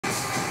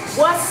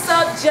What's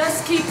up?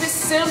 Just keep it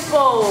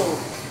simple.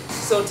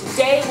 So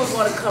today we're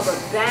going to cover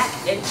back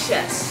and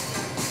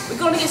chest. We're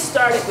going to get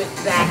started with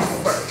back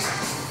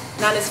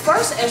first. Now this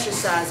first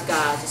exercise,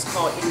 guys, is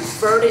called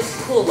inverted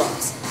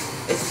pull-ups.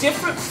 It's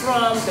different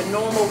from the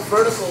normal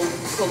vertical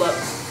pull-up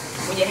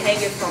when you're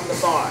hanging from the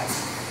bars.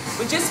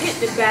 We just hit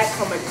the back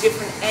from a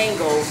different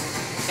angle,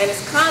 and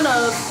it's kind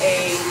of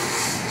a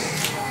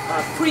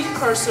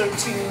precursor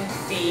to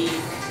the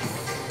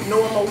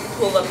normal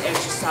pull-up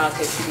exercise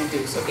that you can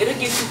do. So it'll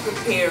get you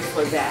prepared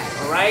for that,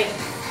 all right?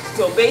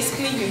 So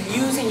basically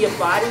you're using your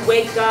body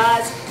weight,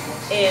 guys,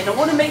 and I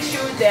want to make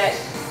sure that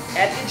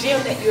at the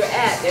gym that you're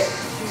at, that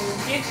you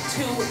get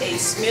to a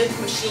Smith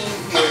machine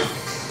here.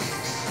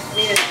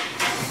 And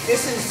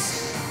this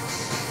is,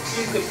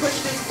 you can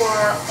push this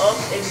bar up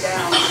and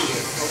down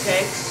here,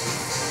 okay?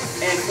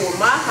 And for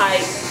my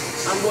height,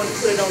 I'm going to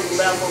put it on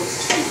level 2.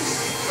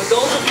 For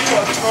those of you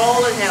who are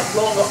tall and have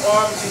longer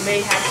arms, you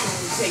may have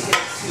to take it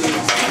to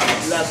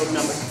level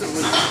number 3.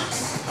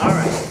 All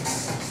right.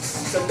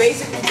 So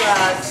basically,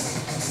 guys,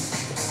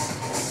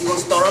 you're going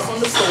to start off on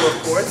the floor, of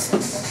course.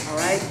 All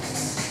right.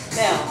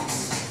 Now,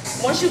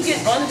 once you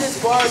get under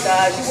this bar,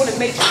 guys, you want to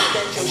make sure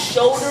that your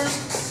shoulders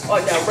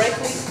are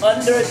directly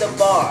under the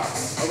bar.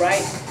 All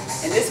right.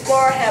 And this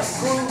bar has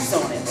grooves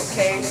on it,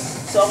 okay?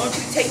 So I want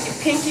you to take your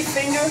pinky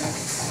finger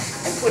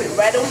and put it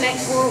right on that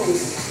groove.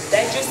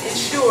 That just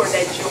ensures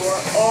that your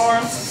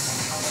arms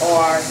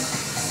are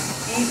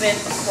even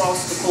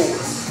across the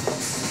board.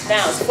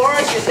 Now, as far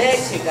as your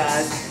legs here,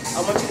 guys,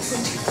 I want you to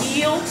put your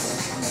heel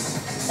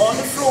on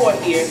the floor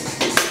here.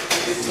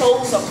 Your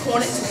toes are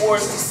pointed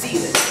towards the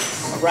ceiling,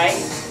 all right?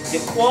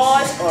 Your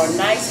quads are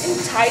nice and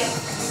tight,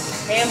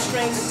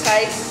 hamstrings are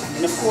tight,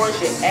 and of course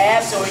your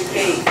abs are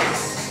engaged.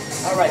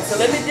 All right, so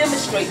let me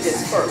demonstrate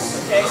this first,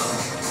 okay?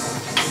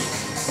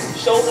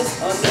 Shoulders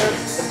under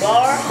the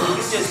bar, and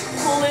you're just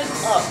pulling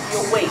up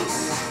your weight.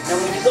 Now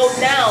when you go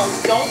down,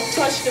 don't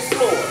touch the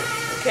floor,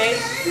 okay?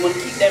 You want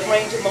to keep that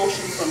range of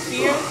motion from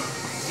here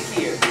to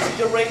here. This is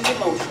your range of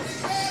motion.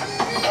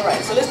 All right,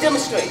 so let's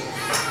demonstrate.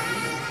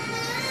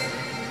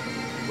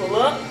 Pull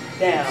up,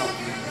 down,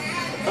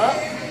 up,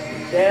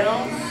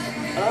 down,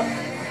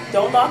 up.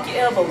 Don't lock your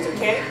elbows,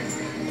 okay?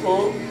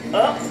 Pull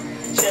up,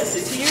 chest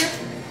is here,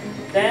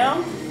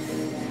 down,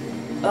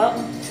 up,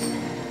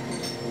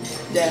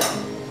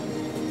 down.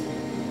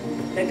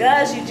 Now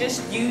guys, you're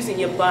just using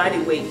your body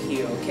weight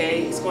here,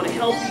 okay? It's going to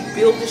help you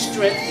build the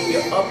strength in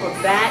your upper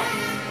back.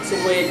 So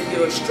when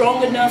you're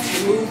strong enough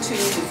to move to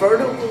the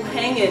vertical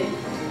hanging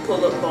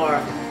pull-up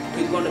bar,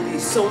 you're going to be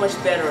so much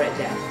better at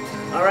that.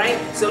 All right?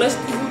 So let's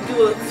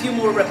do a few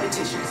more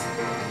repetitions.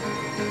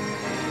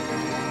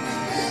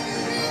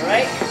 All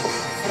right?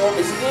 Form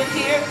is good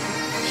here.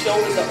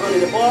 Shoulders are under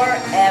the bar.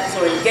 Abs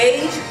are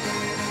engaged.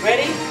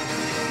 Ready?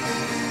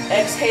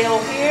 Exhale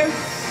here.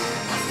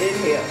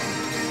 Inhale.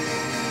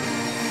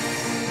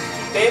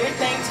 Keep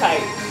everything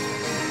tight.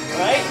 All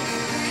right?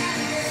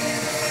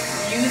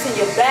 Using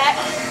your back,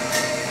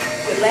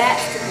 your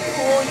lats to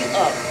pull you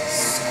up.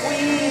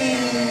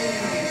 Squeeze.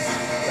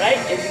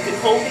 Right? And you can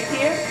hold it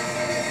here.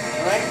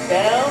 All right?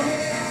 Down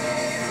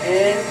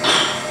and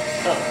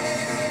up.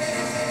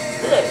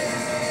 Good.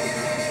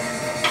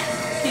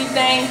 Key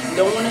thing, you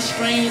don't want to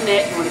strain your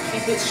neck. You want to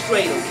keep it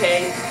straight,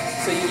 okay?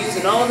 So you're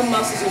using all the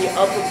muscles in your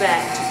upper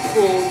back to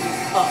pull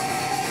you up.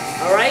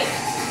 All right?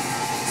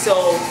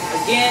 So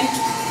again,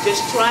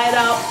 just try it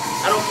out.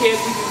 I don't care if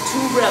you do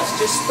 2 reps.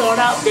 Just start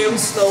out very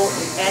slow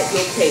and at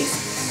your pace.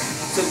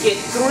 So get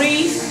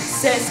 3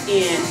 sets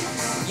in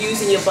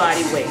using your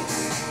body weight.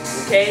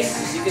 Okay?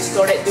 You can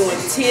start at doing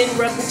 10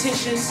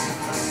 repetitions,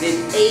 then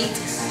 8,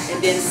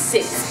 and then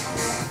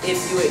 6. If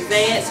you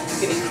advance,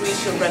 you can increase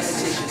your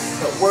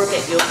repetitions, but work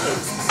at your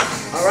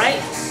pace. All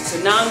right?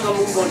 So now I'm going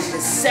to move on to the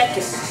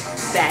second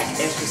back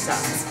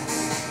exercise.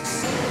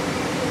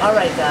 All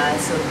right,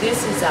 guys, so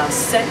this is our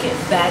second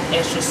back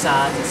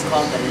exercise. It's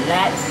called the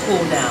lat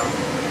pull down.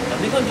 And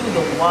we're going to do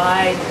the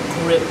wide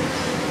grip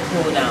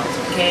pull downs,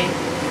 okay?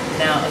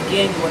 Now,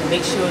 again, you want to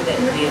make sure that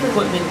the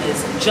equipment is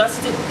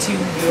adjusted to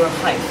your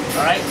height,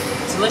 all right?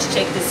 So let's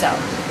check this out.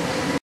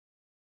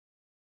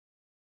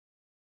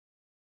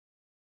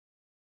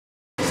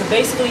 So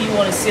basically, you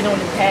want to sit on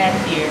the pad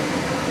here,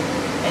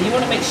 and you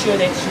want to make sure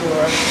that your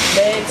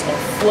legs are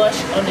flush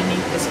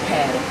underneath this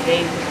pad,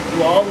 okay?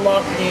 You're all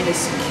locked in and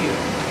secure.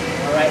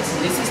 All right, so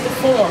this is the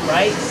form,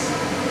 right?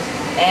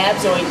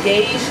 Abs are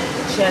engaged,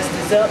 chest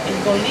is up, and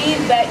you're going to lean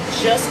back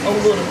just a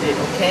little bit,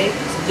 okay?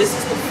 So this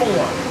is the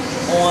form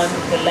on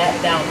the lat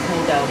down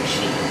pull down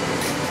machine.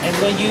 And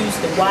we're going to use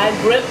the wide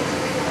grip,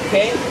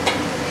 okay?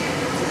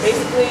 So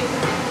basically,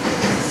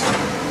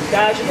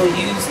 guys, you're going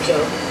to use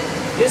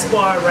this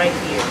bar right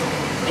here.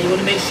 And you want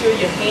to make sure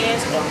your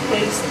hands are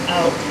placed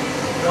out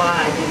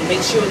wide. You want to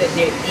make sure that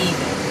they're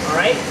even, all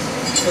right?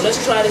 So let's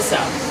try this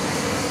out.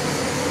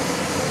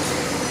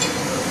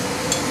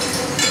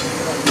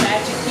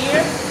 Catch it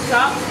here,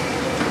 top.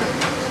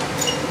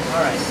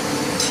 All right.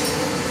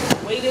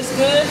 Weight is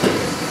good.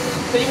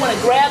 So you want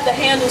to grab the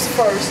handles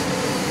first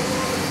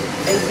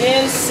and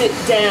then sit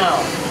down.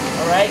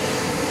 All right.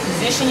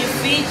 Position your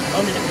feet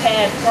under the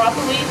pad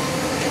properly.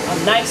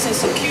 I'm nice and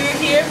secure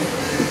here.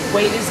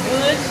 Weight is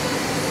good.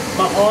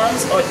 My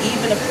arms are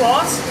even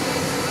across.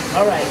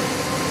 All right.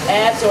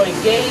 Abs are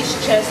engaged,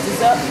 chest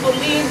is up. You're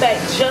gonna lean back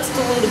just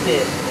a little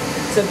bit.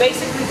 So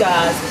basically,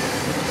 guys,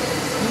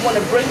 you want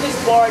to bring this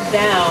bar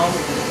down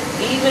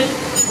even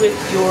with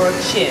your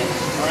chin,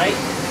 all right?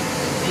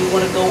 And you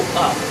want to go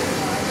up.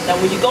 Now,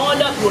 when you're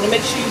going up, you want to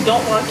make sure you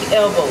don't lock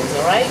your elbows,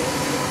 all right?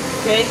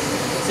 Okay?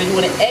 So you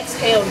want to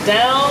exhale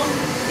down,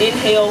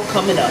 inhale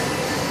coming up.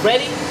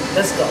 Ready?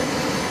 Let's go.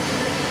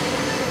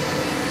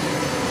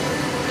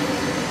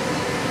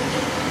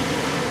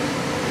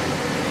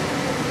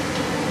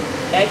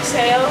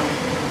 Exhale,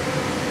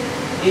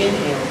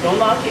 inhale. Don't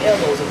lock your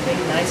elbows, okay?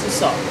 Nice and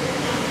soft.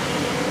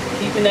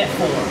 Keeping that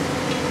form.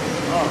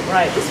 All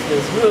right, this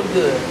feels real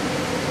good.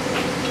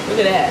 Look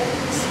at that.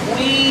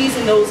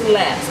 Squeezing those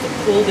lats to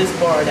pull this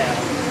bar down.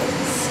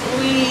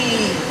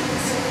 Squeeze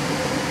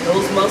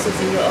those muscles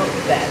in your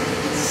upper back.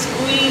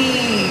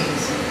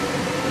 Squeeze.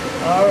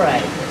 All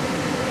right.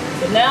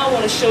 So now I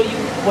want to show you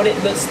what it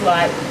looks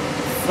like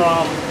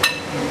from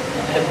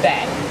the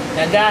back.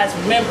 Now, guys,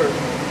 remember,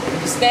 when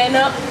you stand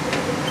up,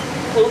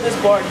 pull this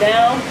bar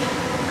down,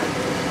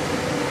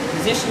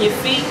 position your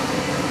feet,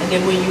 and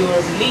then when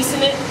you're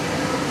releasing it,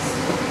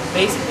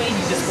 basically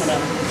you're just gonna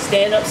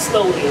stand up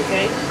slowly,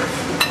 okay?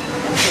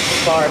 And put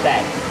the bar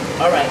back.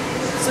 All right,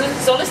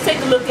 so let's take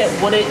a look at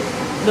what it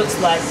looks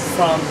like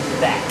from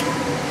the back.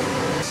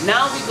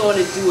 Now we're going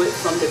to do it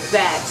from the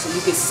back so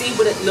you can see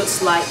what it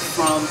looks like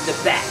from the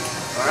back,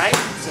 all right?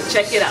 So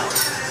check it out.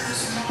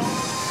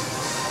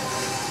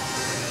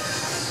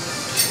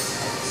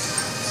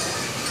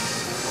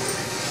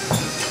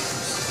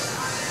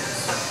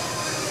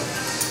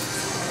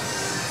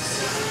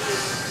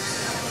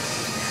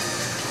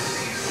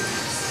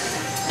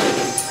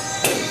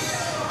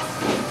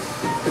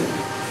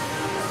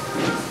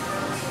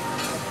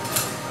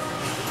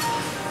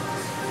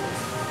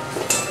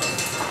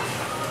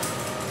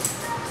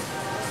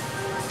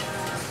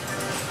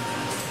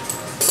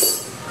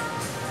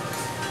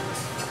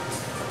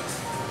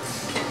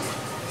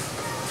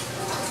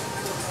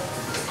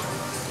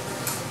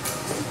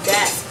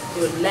 That's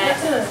your lat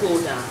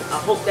pull down. I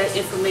hope that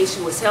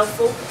information was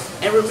helpful.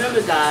 And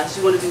remember, guys,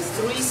 you want to do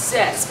 3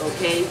 sets,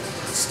 okay?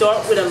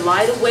 Start with a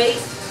lighter weight,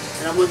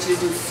 and I want you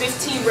to do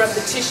 15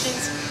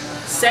 repetitions.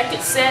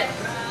 Second set,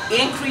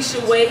 increase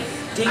your weight,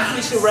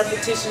 decrease your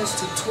repetitions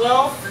to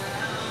 12.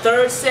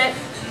 Third set,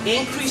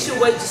 increase your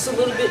weight just a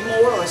little bit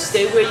more or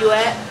stay where you're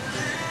at.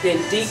 Then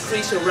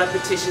decrease your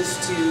repetitions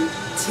to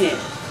 10.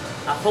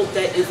 I hope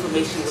that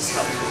information was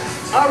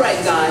helpful. All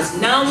right, guys,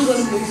 now I'm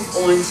going to move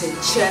on to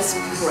chest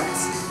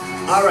press.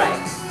 All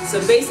right, so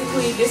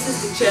basically this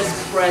is the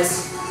chest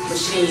press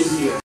machine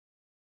here.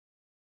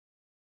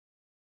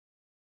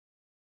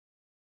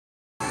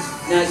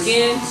 Now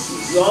again,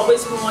 you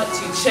always want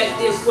to check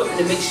the equipment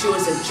to make sure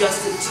it's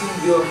adjusted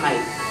to your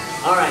height.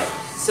 All right,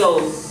 so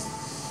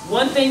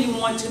one thing you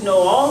want to know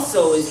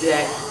also is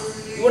that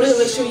you want to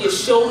make sure your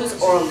shoulders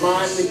are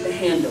aligned with the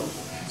handle.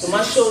 So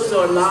my shoulders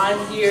are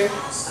aligned here.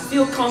 I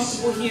feel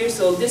comfortable here,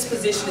 so this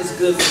position is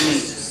good for me.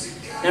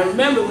 Now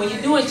remember, when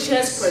you're doing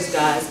chest press,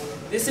 guys,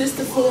 this is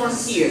the form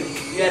here.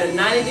 You're at a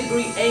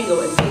 90-degree angle,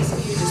 and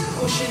basically you're just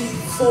pushing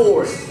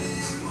forward.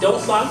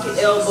 Don't lock your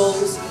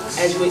elbows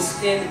as you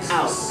extend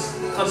out.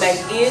 Come back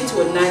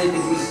into a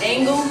 90-degree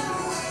angle.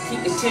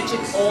 Keep the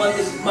tension on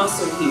the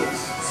muscle here.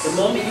 The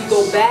moment you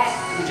go back,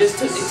 you just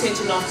took the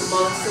tension off the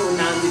muscle, and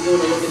now you're doing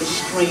a little bit of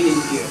straining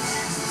here.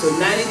 So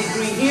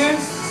 90-degree here,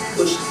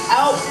 push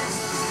out,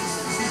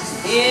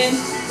 in,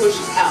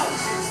 push out.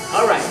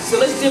 All right,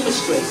 so let's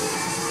demonstrate.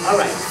 All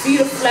right,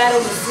 feet are flat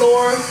on the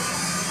floor.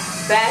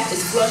 Back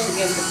is flush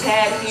against the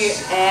pad here.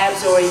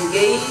 Abs are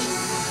engaged.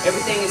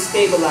 Everything is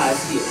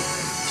stabilized here.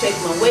 Check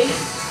my weight.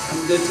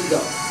 I'm good to go.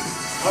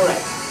 All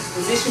right,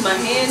 position my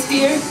hands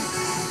here.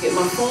 Get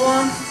my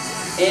form.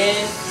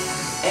 And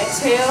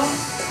exhale.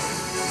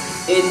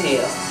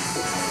 Inhale.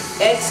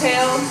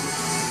 Exhale.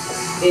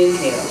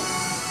 Inhale.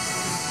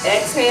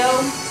 Exhale.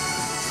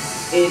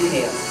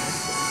 Inhale.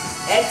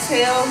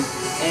 Exhale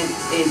and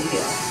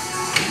inhale.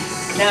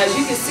 Now, as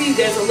you can see,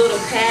 there's a little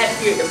pad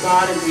here at the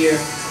bottom here.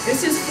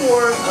 This is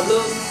for a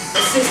little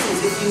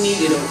assistance if you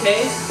need it,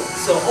 okay?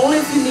 So only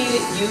if you need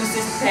it, use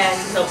this pad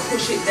to help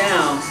push it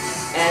down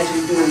as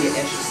you're doing your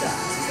exercise,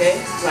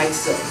 okay? Like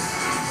so.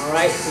 All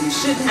right, so you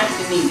shouldn't have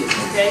to need it,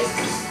 okay?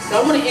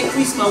 So I want to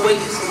increase my weight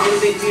just a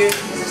little bit here,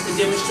 just to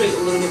demonstrate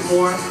a little bit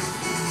more.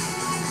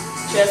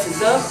 Chest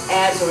is up,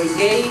 abs are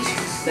engaged,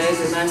 legs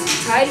are nice and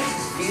tight,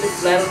 feet are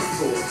flat on the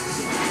floor.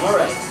 All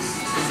right,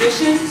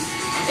 position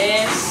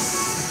and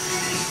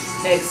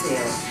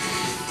exhale.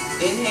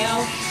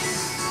 Inhale,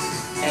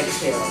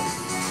 exhale.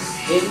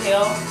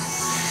 Inhale,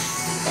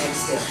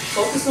 exhale.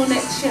 Focus on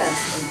that chest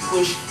and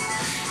push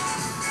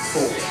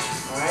forward,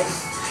 all right?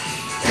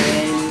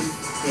 And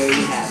there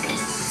you have it.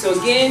 So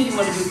again, you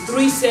want to do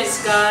 3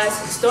 sets, guys.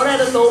 Start at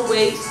a low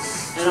weight,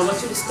 and I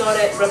want you to start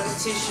at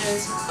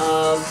repetitions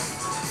of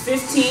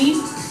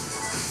 15.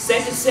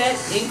 Second set,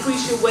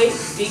 increase your weight,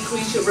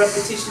 decrease your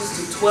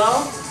repetitions to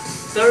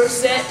 12. Third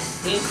set,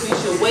 increase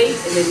your weight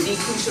and then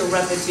decrease your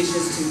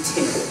repetitions to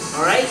 10.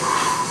 All right?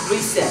 3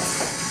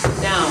 sets.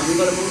 Now,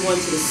 we're going to move on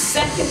to the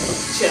second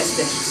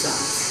chest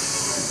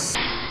exercise.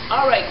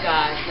 All right,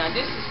 guys. Now,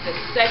 this is the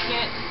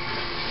second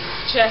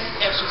chest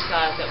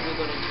exercise that we're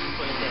going to do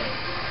for today.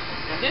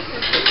 Now, this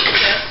is the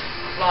chest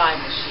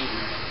fly machine.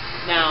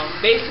 Now,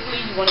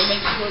 basically, you want to make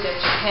sure that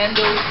your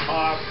handles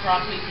are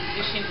properly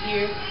positioned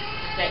here.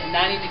 It's at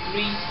 90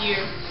 degrees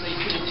here, so you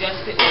can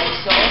adjust it like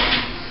so.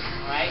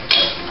 All right?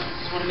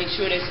 Just want to make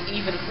sure that it's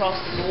even across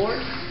the board.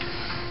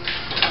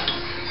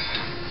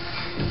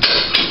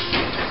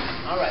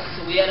 All right,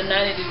 so we at a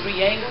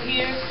 90-degree angle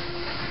here.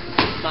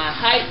 My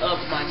height of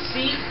my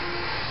seat,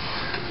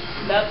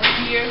 level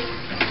here,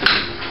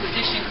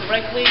 positioned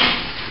correctly.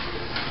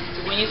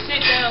 So when you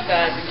sit down,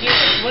 guys, again,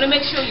 you want to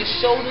make sure your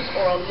shoulders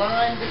are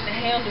aligned with the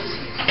handles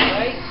here,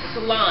 right?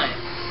 It's aligned.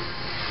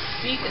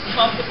 Seat is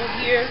comfortable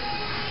here.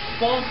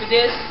 Form for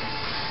this.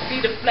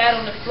 Feet are flat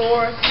on the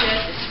floor.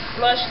 Chest is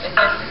flush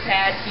against the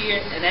pad here.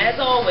 And as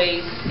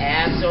always,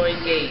 abs are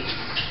engaged.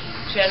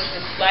 Chest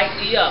is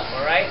slightly up,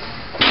 all right?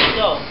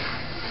 So,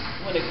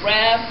 I'm going to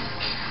grab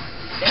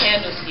the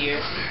handles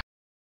here.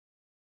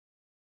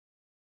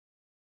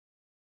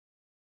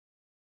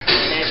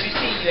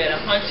 You're at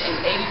a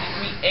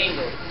 180-degree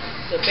angle.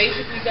 So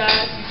basically,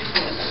 guys, you just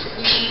want to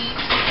squeeze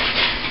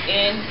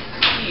in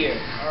here,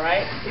 all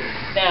right?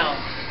 Now,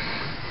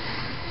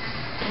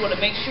 you want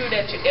to make sure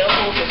that your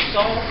elbows are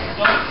soft and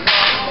don't lock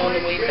them on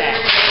the way back.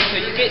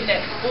 So you're getting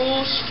that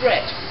full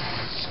stretch.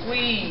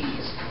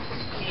 Squeeze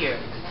here.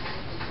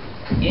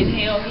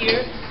 Inhale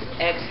here,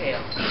 exhale.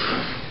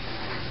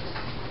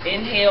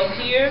 Inhale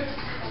here,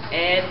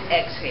 and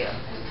exhale.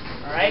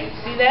 All right,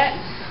 see that?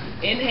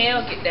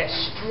 Inhale, get that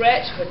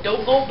stretch, but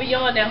don't go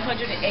beyond that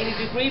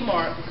 180-degree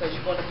mark because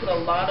you're going to put a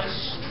lot of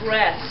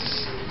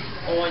stress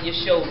on your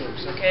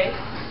shoulders, okay?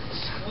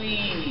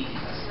 Squeeze,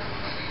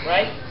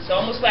 right? It's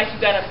almost like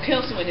you got a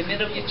pencil in the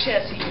middle of your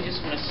chest and you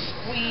just want to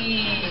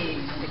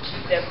squeeze to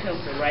keep that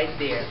pencil right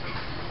there,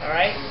 all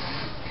right?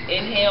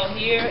 Inhale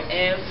here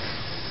and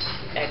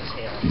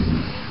exhale.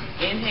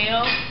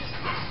 Inhale,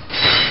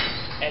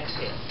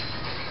 exhale,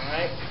 all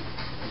right?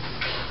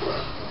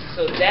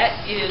 So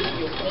that is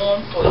your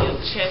form for your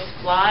chest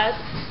flies.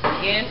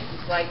 Again,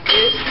 it's like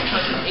this,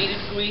 180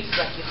 degrees, it's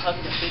like you're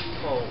hugging a big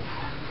pole.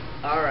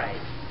 All right.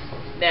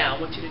 Now,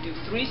 I want you to do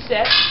 3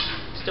 sets.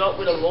 Start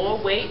with a lower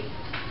weight.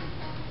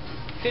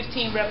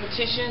 15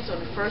 repetitions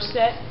on the first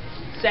set.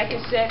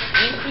 Second set,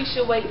 increase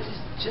your weight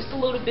just a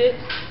little bit.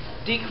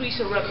 Decrease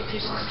your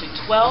repetitions to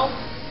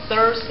 12.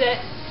 Third set,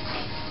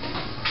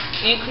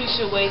 increase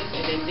your weight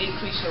and then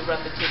decrease your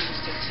repetitions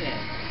to 10.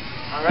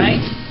 All right?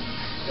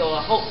 So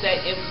I hope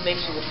that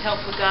information was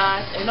helpful,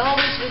 guys. And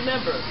always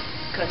remember,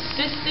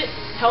 consistent,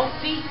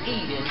 healthy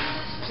eating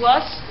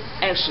plus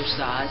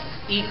exercise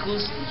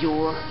equals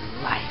your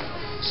life.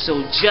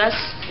 So just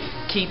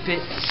keep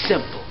it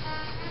simple.